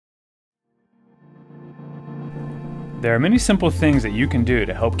There are many simple things that you can do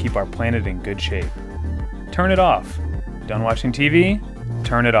to help keep our planet in good shape. Turn it off. Done watching TV?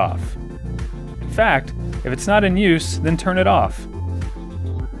 Turn it off. In fact, if it's not in use, then turn it off.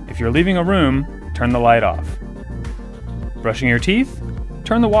 If you're leaving a room, turn the light off. Brushing your teeth?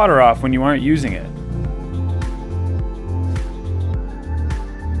 Turn the water off when you aren't using it.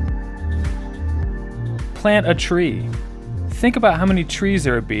 Plant a tree. Think about how many trees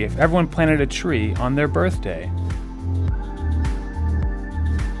there would be if everyone planted a tree on their birthday.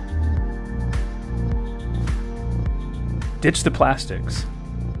 Ditch the plastics.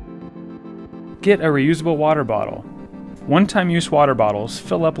 Get a reusable water bottle. One-time use water bottles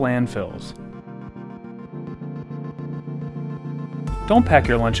fill up landfills. Don't pack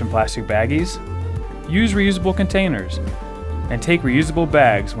your lunch in plastic baggies. Use reusable containers. And take reusable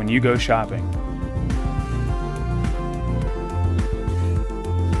bags when you go shopping.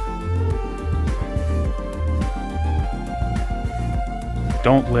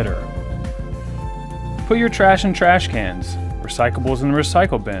 Don't litter. Put your trash in trash cans, recyclables in the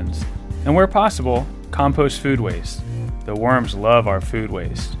recycle bins, and where possible, compost food waste. The worms love our food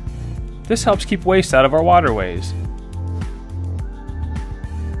waste. This helps keep waste out of our waterways.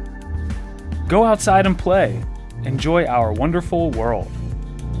 Go outside and play. Enjoy our wonderful world.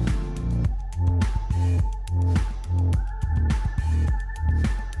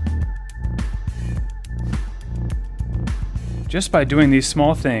 Just by doing these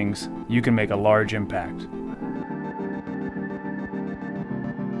small things, you can make a large impact.